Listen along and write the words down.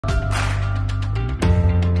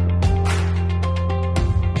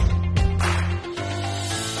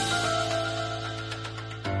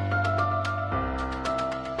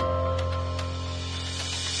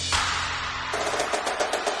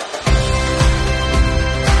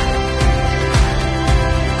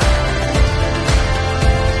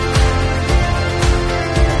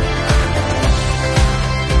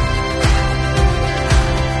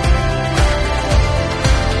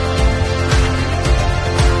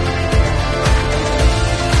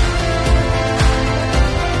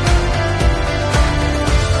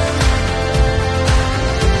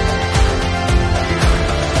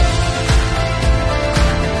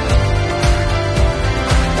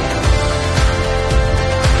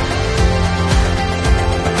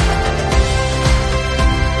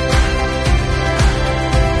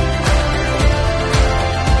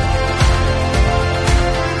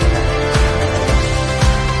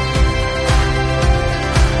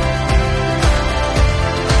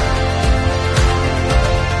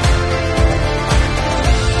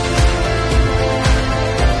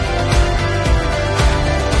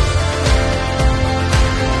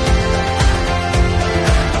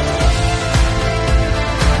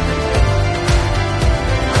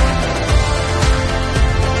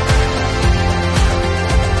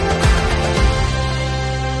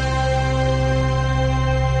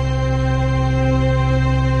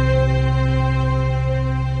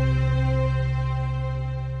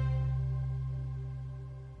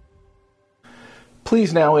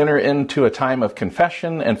Please now enter into a time of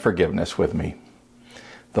confession and forgiveness with me.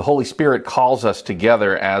 The Holy Spirit calls us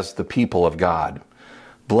together as the people of God.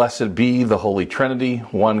 Blessed be the Holy Trinity,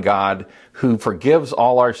 one God, who forgives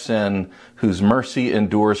all our sin, whose mercy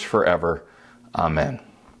endures forever. Amen.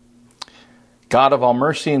 God of all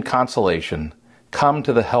mercy and consolation, come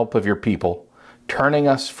to the help of your people, turning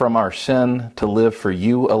us from our sin to live for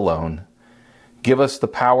you alone. Give us the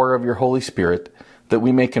power of your Holy Spirit, that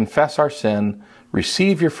we may confess our sin,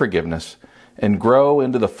 receive your forgiveness, and grow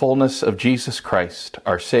into the fullness of Jesus Christ,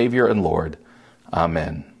 our Savior and Lord.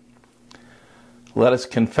 Amen. Let us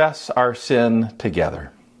confess our sin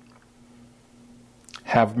together.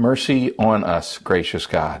 Have mercy on us, gracious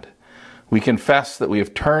God. We confess that we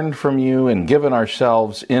have turned from you and given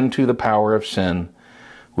ourselves into the power of sin.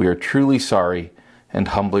 We are truly sorry and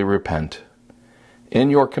humbly repent. In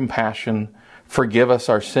your compassion, forgive us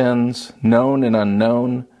our sins, known and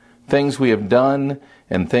unknown, things we have done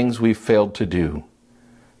and things we've failed to do.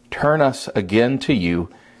 Turn us again to you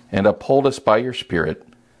and uphold us by your Spirit,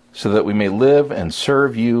 so that we may live and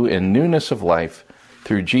serve you in newness of life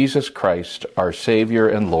through Jesus Christ, our Savior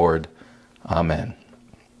and Lord. Amen.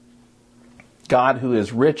 God, who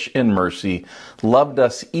is rich in mercy, loved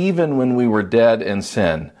us even when we were dead in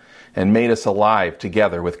sin and made us alive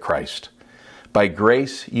together with Christ. By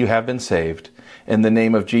grace you have been saved. In the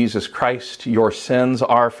name of Jesus Christ, your sins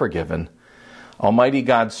are forgiven. Almighty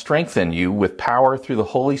God, strengthen you with power through the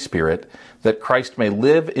Holy Spirit, that Christ may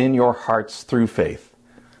live in your hearts through faith.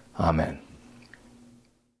 Amen.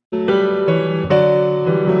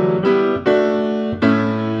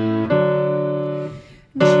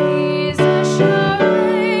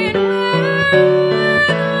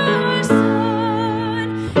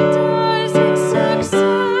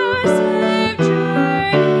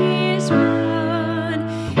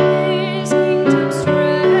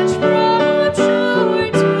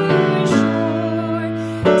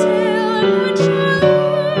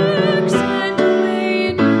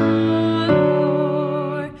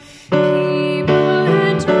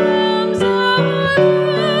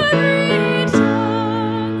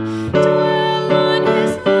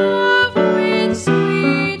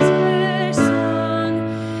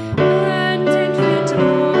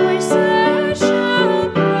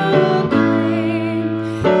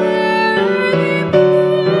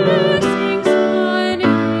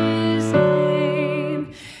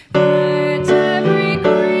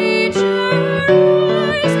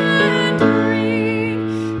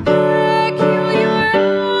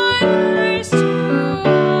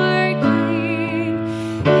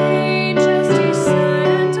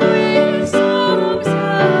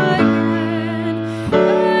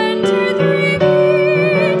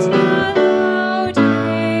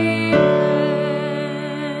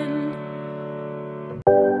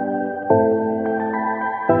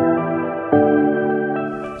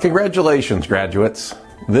 Congratulations, graduates.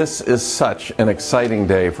 This is such an exciting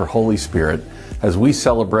day for Holy Spirit as we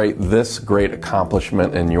celebrate this great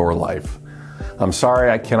accomplishment in your life. I'm sorry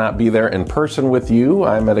I cannot be there in person with you.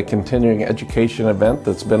 I'm at a continuing education event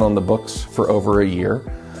that's been on the books for over a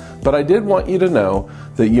year. But I did want you to know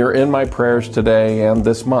that you're in my prayers today and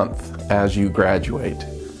this month as you graduate.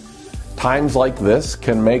 Times like this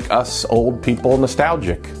can make us old people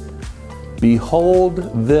nostalgic. Behold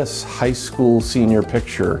this high school senior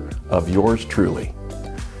picture of yours truly.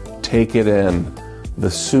 Take it in. The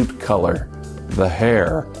suit color, the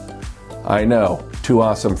hair. I know, too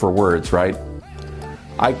awesome for words, right?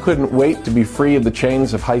 I couldn't wait to be free of the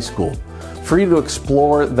chains of high school, free to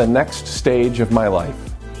explore the next stage of my life.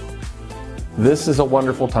 This is a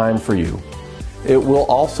wonderful time for you. It will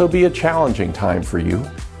also be a challenging time for you.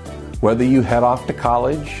 Whether you head off to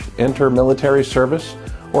college, enter military service,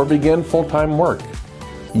 or begin full-time work,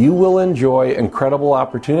 you will enjoy incredible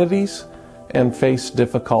opportunities and face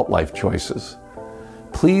difficult life choices.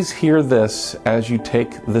 Please hear this as you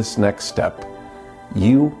take this next step.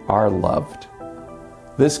 You are loved.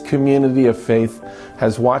 This community of faith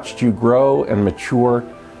has watched you grow and mature,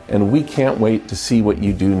 and we can't wait to see what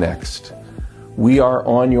you do next. We are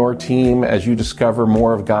on your team as you discover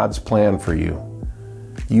more of God's plan for you.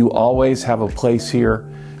 You always have a place here,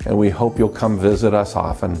 and we hope you'll come visit us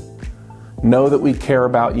often. Know that we care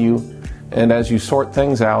about you, and as you sort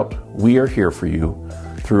things out, we are here for you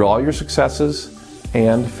through all your successes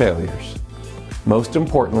and failures. Most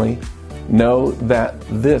importantly, know that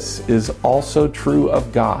this is also true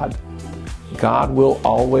of God. God will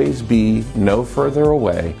always be no further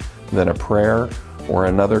away than a prayer or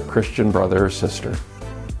another Christian brother or sister.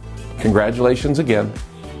 Congratulations again.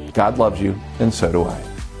 God loves you, and so do I.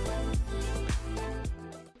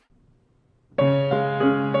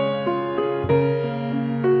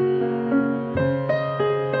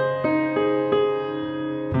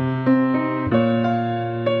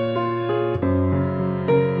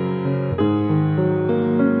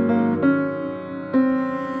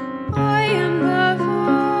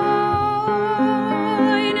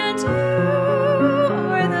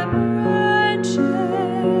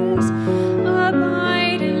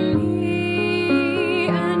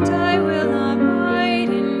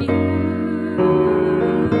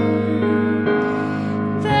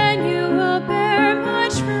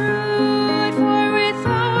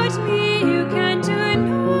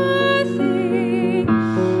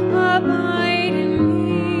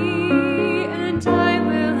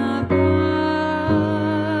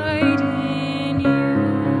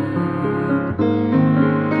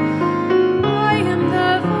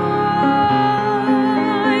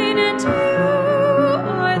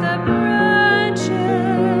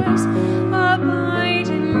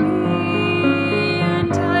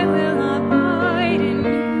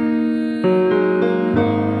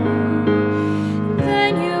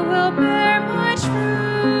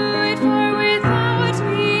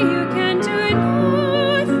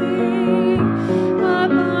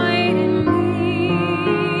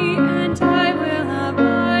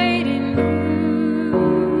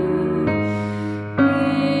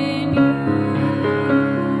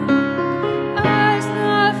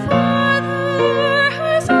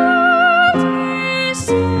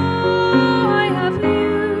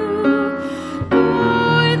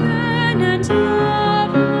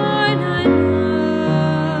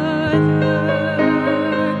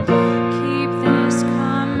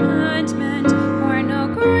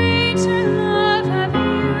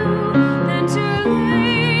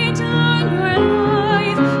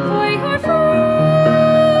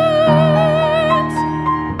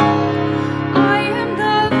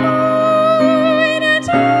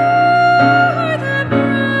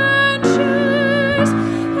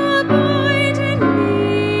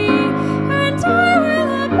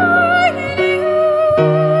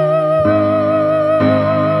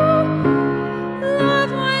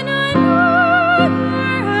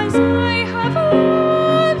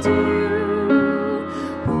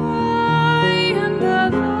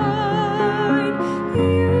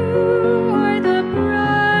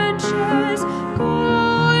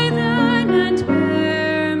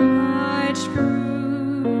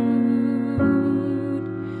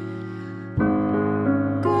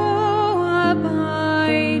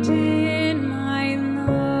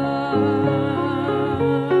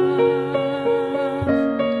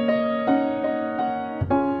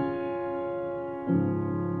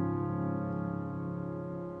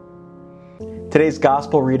 Today's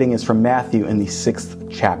gospel reading is from Matthew in the 6th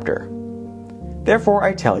chapter. Therefore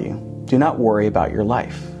I tell you, do not worry about your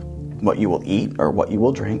life, what you will eat or what you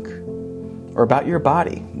will drink, or about your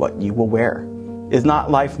body, what you will wear. Is not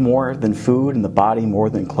life more than food and the body more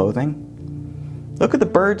than clothing? Look at the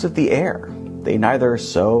birds of the air. They neither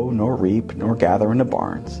sow nor reap nor gather into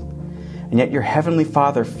barns, and yet your heavenly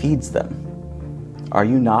Father feeds them. Are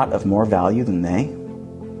you not of more value than they?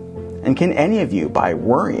 And can any of you, by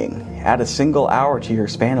worrying, add a single hour to your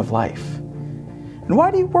span of life? And why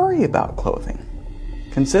do you worry about clothing?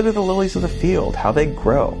 Consider the lilies of the field, how they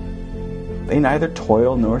grow. They neither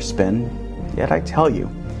toil nor spin, yet I tell you,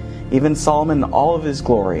 even Solomon in all of his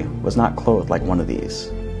glory was not clothed like one of these.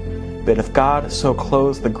 But if God so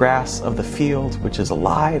clothes the grass of the field, which is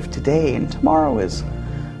alive today and tomorrow is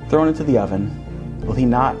thrown into the oven, will he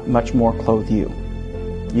not much more clothe you,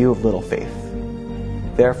 you of little faith?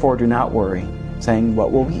 Therefore do not worry, saying,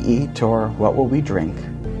 what will we eat, or what will we drink,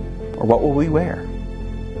 or what will we wear?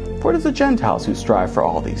 For it is the Gentiles who strive for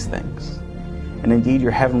all these things. And indeed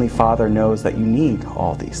your heavenly Father knows that you need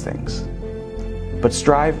all these things. But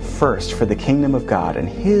strive first for the kingdom of God and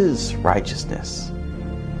His righteousness,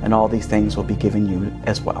 and all these things will be given you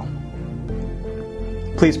as well.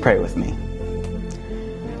 Please pray with me.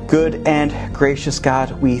 Good and gracious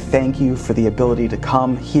God, we thank you for the ability to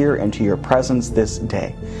come here into your presence this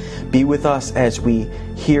day. Be with us as we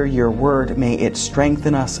hear your word. May it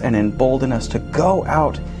strengthen us and embolden us to go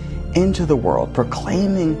out into the world,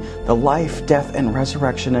 proclaiming the life, death, and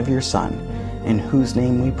resurrection of your Son, in whose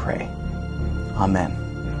name we pray. Amen.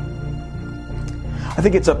 I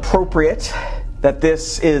think it's appropriate that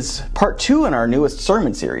this is part 2 in our newest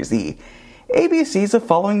sermon series, the ABCs of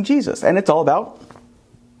Following Jesus, and it's all about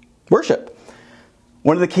worship.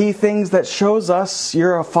 One of the key things that shows us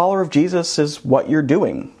you're a follower of Jesus is what you're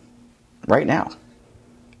doing right now.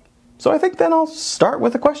 So I think then I'll start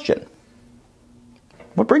with a question.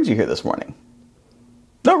 What brings you here this morning?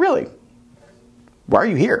 No, really. Why are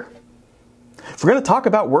you here? If we're going to talk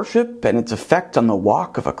about worship and its effect on the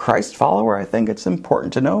walk of a Christ follower, I think it's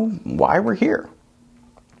important to know why we're here.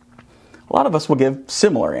 A lot of us will give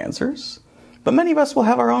similar answers, but many of us will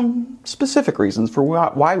have our own specific reasons for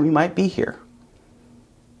why we might be here.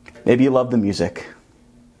 Maybe you love the music.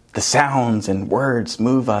 The sounds and words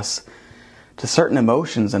move us to certain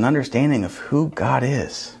emotions and understanding of who God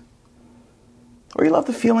is. Or you love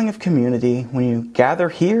the feeling of community when you gather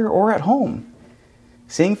here or at home,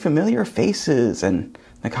 seeing familiar faces and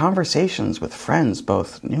the conversations with friends,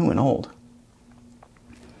 both new and old.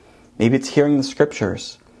 Maybe it's hearing the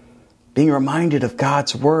scriptures, being reminded of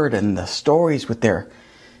God's word and the stories with their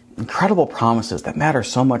incredible promises that matter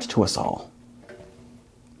so much to us all.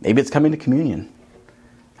 Maybe it's coming to communion,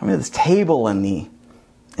 coming to this table and the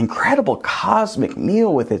incredible cosmic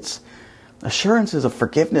meal with its assurances of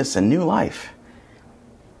forgiveness and new life.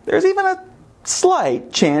 There's even a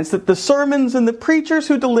slight chance that the sermons and the preachers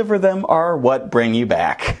who deliver them are what bring you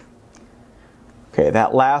back. Okay,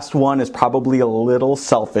 that last one is probably a little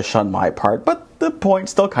selfish on my part, but the point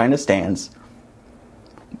still kind of stands.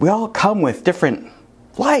 We all come with different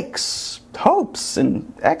likes, hopes,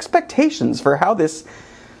 and expectations for how this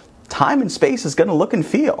time and space is going to look and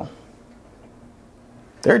feel.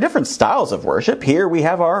 There are different styles of worship. Here we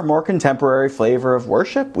have our more contemporary flavor of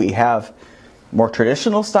worship. We have more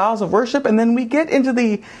traditional styles of worship. And then we get into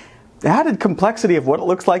the added complexity of what it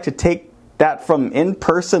looks like to take that from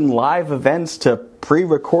in-person live events to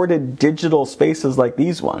pre-recorded digital spaces like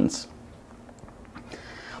these ones.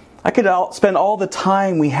 I could spend all the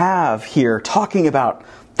time we have here talking about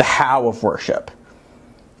the how of worship.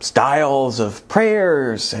 Styles of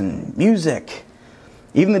prayers and music.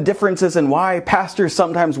 Even the differences in why pastors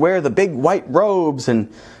sometimes wear the big white robes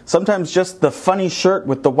and sometimes just the funny shirt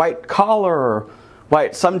with the white collar, or why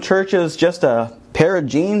at some churches just a pair of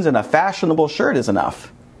jeans and a fashionable shirt is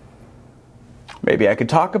enough. Maybe I could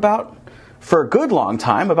talk about, for a good long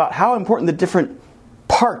time, about how important the different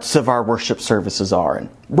parts of our worship services are and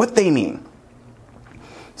what they mean.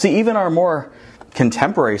 See, even our more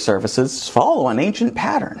contemporary services follow an ancient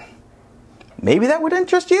pattern. Maybe that would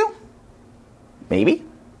interest you? Maybe.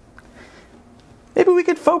 Maybe we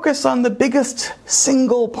could focus on the biggest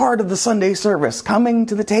single part of the Sunday service, coming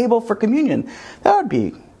to the table for communion. That would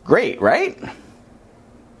be great, right?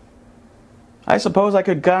 I suppose I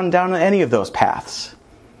could go down any of those paths.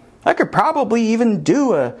 I could probably even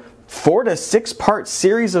do a 4 to 6 part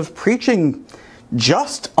series of preaching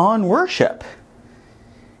just on worship.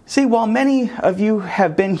 See, while many of you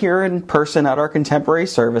have been here in person at our contemporary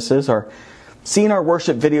services or seen our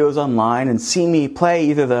worship videos online and seen me play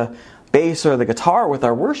either the bass or the guitar with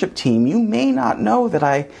our worship team, you may not know that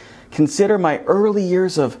I consider my early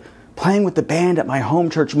years of playing with the band at my home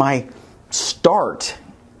church my start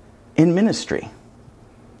in ministry.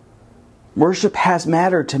 Worship has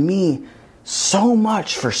mattered to me so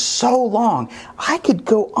much for so long. I could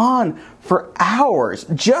go on for hours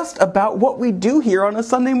just about what we do here on a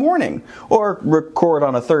Sunday morning or record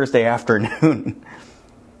on a Thursday afternoon.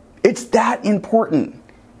 It's that important.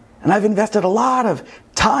 And I've invested a lot of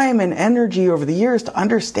time and energy over the years to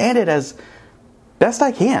understand it as best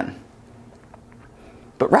I can.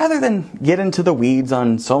 But rather than get into the weeds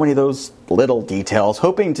on so many of those little details,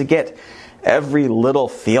 hoping to get every little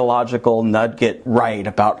theological nugget right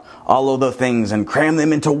about all of the things and cram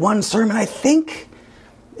them into one sermon, I think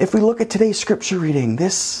if we look at today's scripture reading,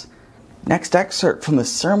 this next excerpt from the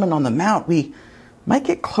Sermon on the Mount, we might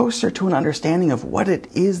get closer to an understanding of what it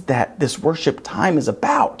is that this worship time is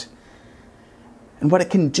about and what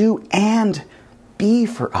it can do and be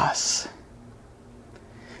for us.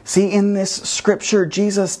 See, in this scripture,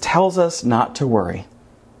 Jesus tells us not to worry.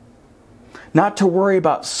 Not to worry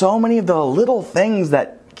about so many of the little things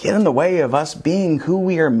that get in the way of us being who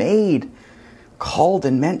we are made, called,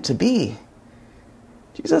 and meant to be.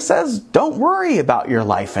 Jesus says, don't worry about your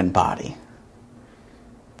life and body.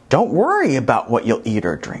 Don't worry about what you'll eat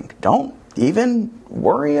or drink. Don't even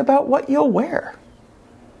worry about what you'll wear.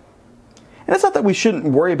 And it's not that we shouldn't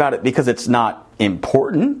worry about it because it's not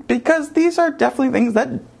important, because these are definitely things that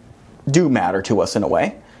do matter to us in a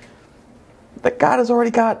way. But God has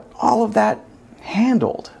already got all of that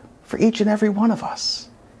handled for each and every one of us.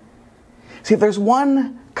 See, if there's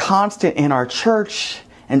one constant in our church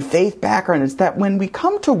and faith background, it's that when we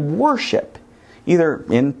come to worship, either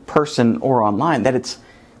in person or online, that it's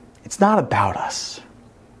not about us.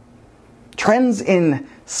 Trends in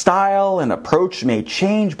style and approach may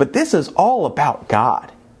change, but this is all about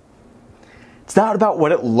God. It's not about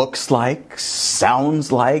what it looks like,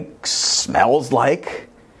 sounds like, smells like.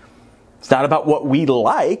 It's not about what we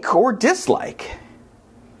like or dislike.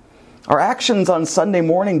 Our actions on Sunday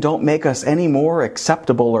morning don't make us any more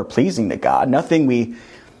acceptable or pleasing to God. Nothing we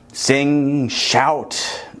sing,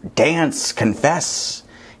 shout, dance, confess,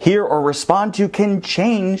 hear, or respond to can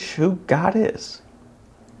change who God is.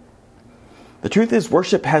 The truth is,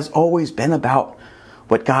 worship has always been about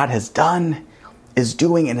what God has done, is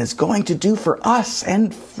doing, and is going to do for us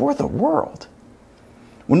and for the world.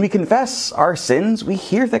 When we confess our sins, we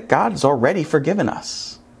hear that God's already forgiven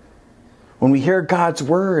us. When we hear God's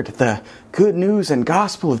word, the good news and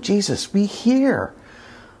gospel of Jesus, we hear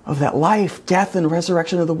of that life, death, and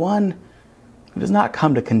resurrection of the one who does not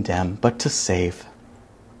come to condemn, but to save.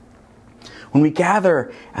 When we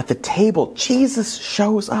gather at the table, Jesus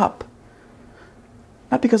shows up.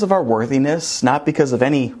 Not because of our worthiness, not because of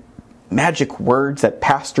any magic words that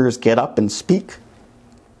pastors get up and speak,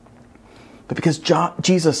 but because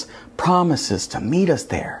Jesus promises to meet us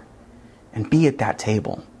there and be at that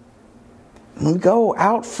table. When we go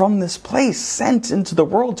out from this place, sent into the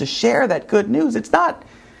world to share that good news, it's not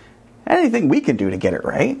anything we can do to get it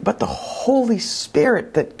right, but the Holy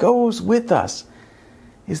Spirit that goes with us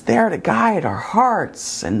is there to guide our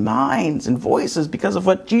hearts and minds and voices because of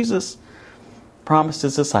what Jesus promised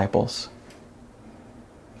his disciples.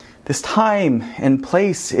 This time and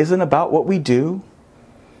place isn't about what we do,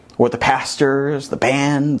 or what the pastors, the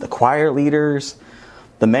band, the choir leaders,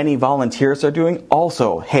 the many volunteers are doing.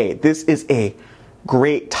 Also, hey, this is a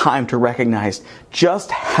great time to recognize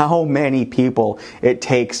just how many people it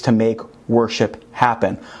takes to make worship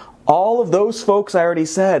happen. All of those folks I already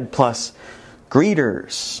said, plus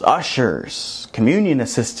greeters, ushers, communion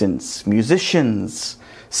assistants, musicians,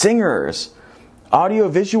 singers,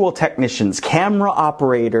 audio-visual technicians, camera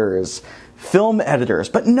operators, film editors.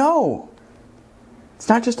 But no, it's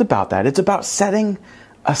not just about that. It's about setting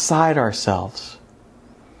aside ourselves,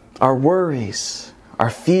 our worries, our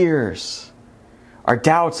fears, our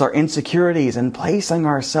doubts, our insecurities, and placing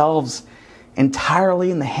ourselves entirely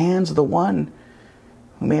in the hands of the one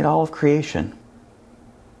who made all of creation.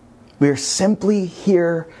 We are simply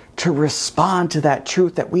here to respond to that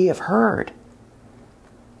truth that we have heard.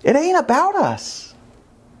 It ain't about us.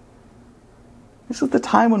 This is the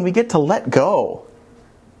time when we get to let go.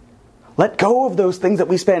 Let go of those things that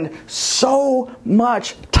we spend so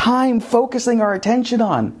much time focusing our attention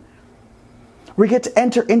on. We get to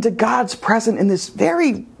enter into God's presence in this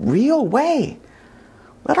very real way.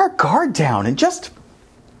 Let our guard down and just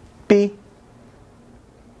be.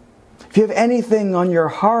 If you have anything on your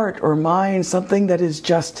heart or mind, something that is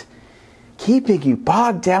just keeping you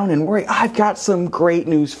bogged down and worried, I've got some great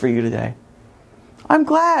news for you today. I'm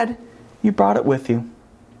glad you brought it with you.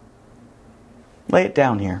 Lay it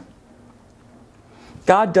down here.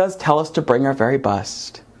 God does tell us to bring our very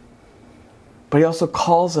best, but He also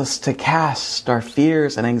calls us to cast our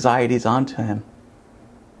fears and anxieties onto Him.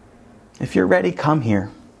 If you're ready, come here.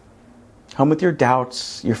 Come with your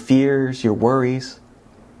doubts, your fears, your worries.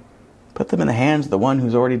 Put them in the hands of the one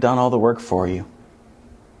who's already done all the work for you.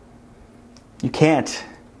 You can't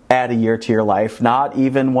add a year to your life, not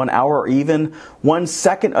even 1 hour or even 1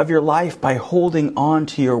 second of your life by holding on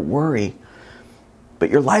to your worry. But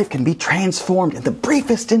your life can be transformed in the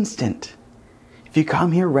briefest instant if you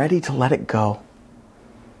come here ready to let it go,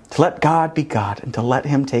 to let God be God and to let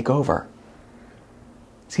Him take over.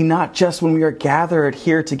 See, not just when we are gathered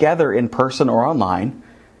here together in person or online,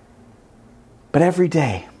 but every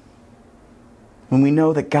day when we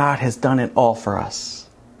know that God has done it all for us.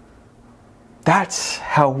 That's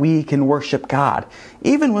how we can worship God,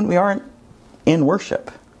 even when we aren't in worship.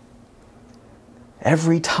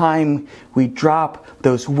 Every time we drop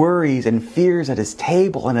those worries and fears at His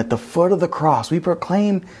table and at the foot of the cross, we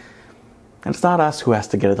proclaim that it's not us who has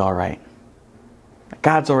to get it all right.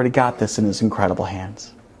 God's already got this in His incredible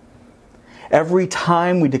hands. Every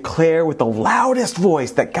time we declare with the loudest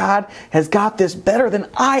voice that God has got this better than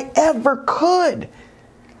I ever could,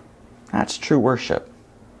 that's true worship.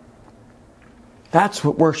 That's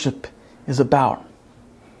what worship is about.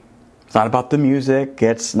 It's not about the music.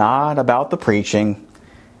 It's not about the preaching.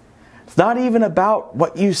 It's not even about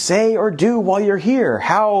what you say or do while you're here.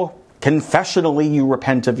 How confessionally you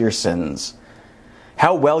repent of your sins.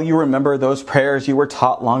 How well you remember those prayers you were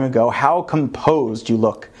taught long ago. How composed you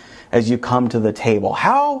look as you come to the table.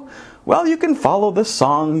 How well you can follow the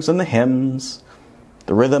songs and the hymns.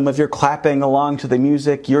 The rhythm of your clapping along to the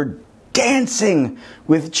music. Your dancing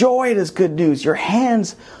with joy at His good news. Your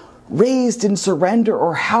hands raised in surrender,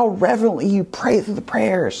 or how reverently you pray through the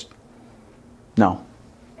prayers. No.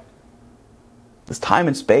 This time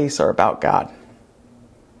and space are about God.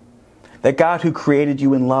 That God who created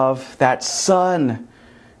you in love, that Son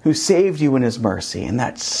who saved you in His mercy, and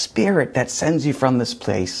that Spirit that sends you from this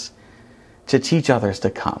place to teach others to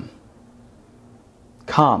come.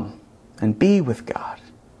 Come and be with God,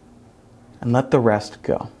 and let the rest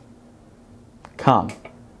go. Come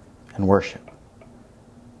and worship.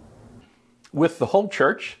 With the whole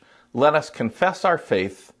church, let us confess our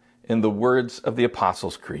faith in the words of the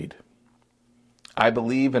Apostles' Creed. I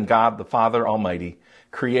believe in God the Father Almighty,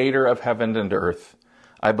 creator of heaven and earth.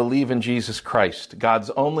 I believe in Jesus Christ, God's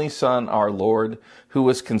only Son, our Lord, who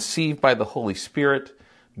was conceived by the Holy Spirit,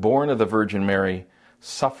 born of the Virgin Mary,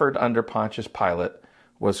 suffered under Pontius Pilate,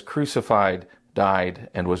 was crucified, died,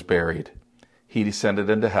 and was buried. He descended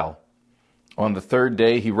into hell. On the third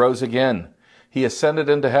day he rose again. He ascended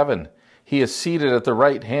into heaven. He is seated at the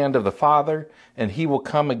right hand of the Father, and he will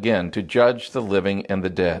come again to judge the living and the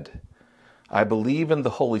dead. I believe in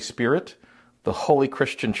the Holy Spirit, the holy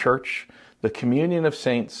Christian Church, the communion of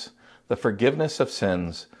saints, the forgiveness of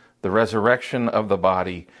sins, the resurrection of the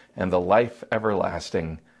body, and the life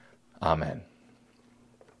everlasting. Amen.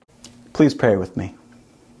 Please pray with me.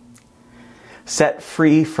 Set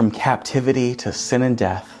free from captivity to sin and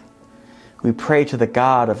death, we pray to the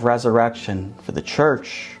God of resurrection for the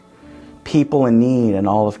church, people in need, and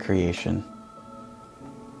all of creation.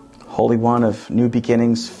 Holy One of new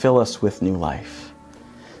beginnings, fill us with new life.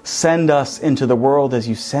 Send us into the world as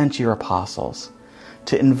you sent your apostles,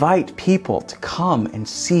 to invite people to come and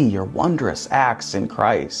see your wondrous acts in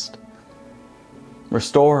Christ.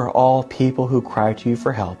 Restore all people who cry to you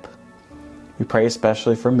for help. We pray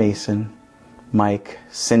especially for Mason, Mike,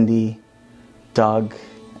 Cindy, Doug,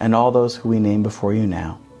 and all those who we name before you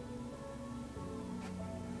now.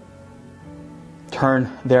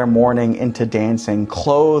 Turn their mourning into dancing,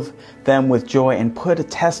 clothe them with joy, and put a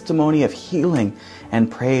testimony of healing and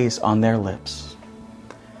praise on their lips.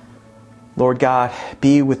 Lord God,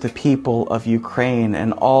 be with the people of Ukraine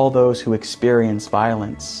and all those who experience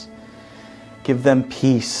violence. Give them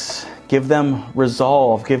peace, give them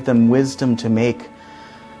resolve, give them wisdom to make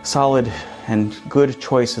solid and good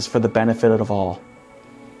choices for the benefit of all.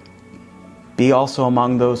 Be also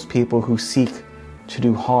among those people who seek to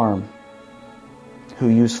do harm, who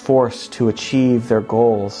use force to achieve their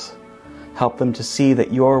goals. Help them to see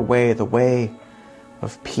that your way, the way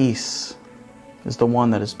of peace, is the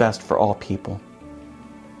one that is best for all people.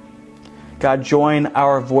 God, join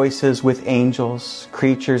our voices with angels,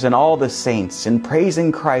 creatures, and all the saints in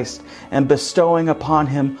praising Christ and bestowing upon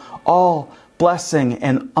him all blessing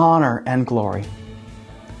and honor and glory.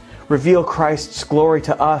 Reveal Christ's glory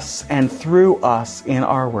to us and through us in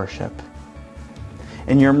our worship.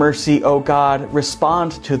 In your mercy, O God,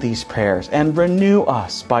 respond to these prayers and renew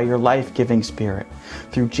us by your life-giving Spirit.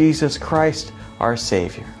 Through Jesus Christ, our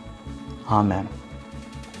Savior. Amen.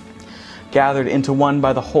 Gathered into one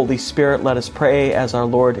by the Holy Spirit, let us pray as our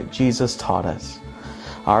Lord Jesus taught us.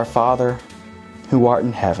 Our Father, who art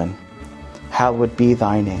in heaven, hallowed be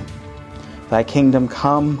thy name. Thy kingdom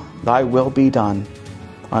come, thy will be done,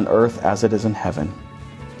 on earth as it is in heaven.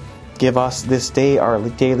 Give us this day our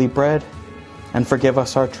daily bread, and forgive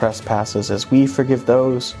us our trespasses as we forgive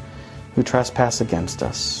those who trespass against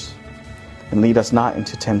us. And lead us not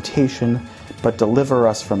into temptation, but deliver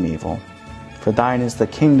us from evil. For thine is the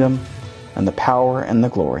kingdom, and the power, and the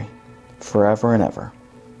glory, forever and ever.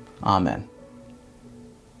 Amen.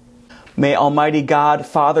 May Almighty God,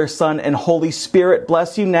 Father, Son, and Holy Spirit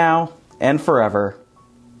bless you now and forever.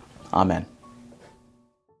 Amen.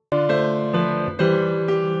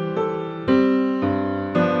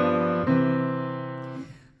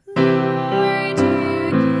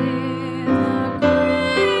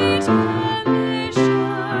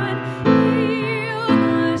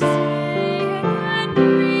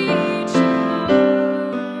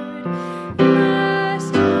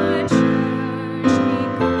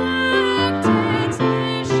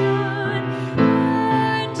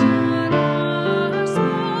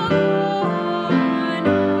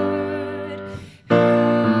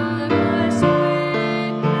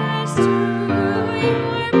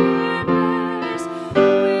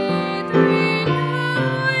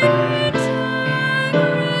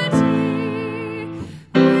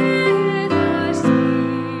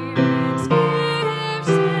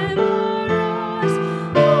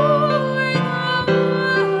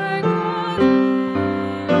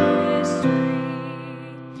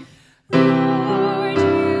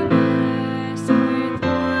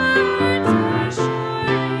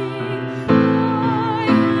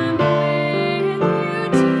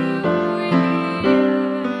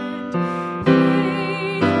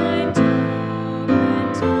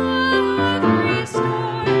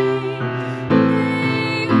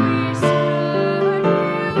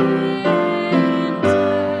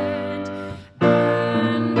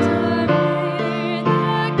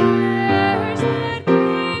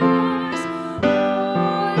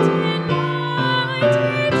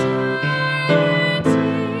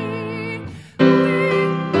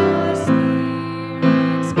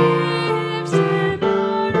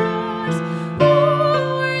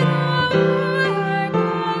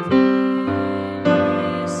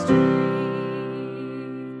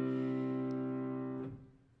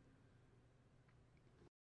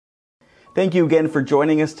 Thank you again for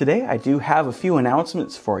joining us today. I do have a few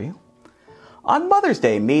announcements for you. On Mother's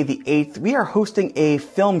Day, May the 8th, we are hosting a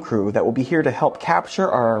film crew that will be here to help capture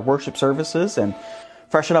our worship services and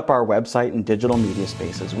freshen up our website and digital media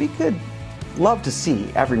spaces. We could love to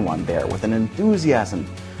see everyone there with an enthusiasm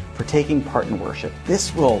for taking part in worship.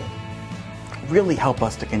 This will really help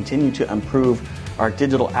us to continue to improve our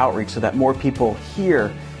digital outreach so that more people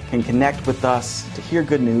here can connect with us to hear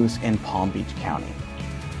good news in Palm Beach County.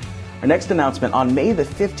 Our next announcement, on May the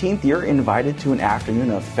 15th, you're invited to an afternoon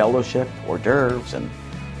of fellowship, hors d'oeuvres, and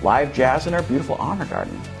live jazz in our beautiful Honor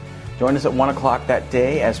Garden. Join us at 1 o'clock that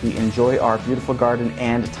day as we enjoy our beautiful garden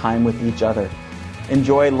and time with each other.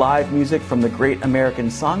 Enjoy live music from the Great American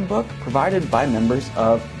Songbook provided by members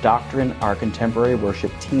of Doctrine, our contemporary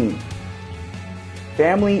worship team.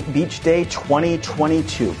 Family Beach Day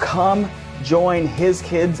 2022. Come join His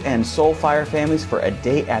Kids and Soulfire families for a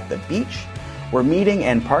day at the beach. We're meeting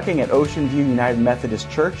and parking at Ocean View United Methodist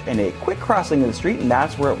Church in a quick crossing of the street, and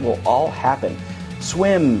that's where it will all happen.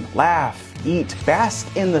 Swim, laugh, eat,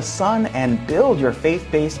 bask in the sun, and build your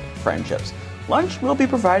faith-based friendships. Lunch will be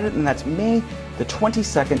provided, and that's May the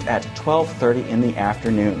 22nd at 12:30 in the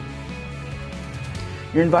afternoon.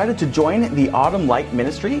 You're invited to join the Autumn Light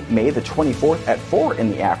Ministry May the 24th at 4 in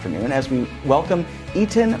the afternoon as we welcome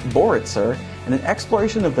Eaton Boritzer and an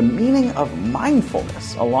exploration of the meaning of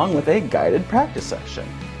mindfulness along with a guided practice session.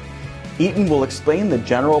 Eaton will explain the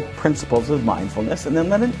general principles of mindfulness and then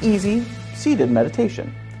lead an easy, seated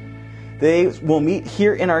meditation. They will meet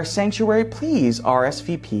here in our sanctuary. Please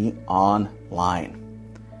RSVP online.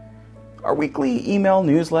 Our weekly email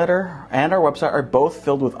newsletter and our website are both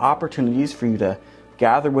filled with opportunities for you to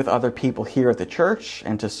gather with other people here at the church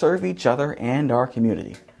and to serve each other and our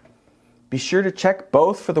community. Be sure to check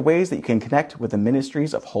both for the ways that you can connect with the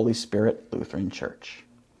ministries of Holy Spirit Lutheran Church.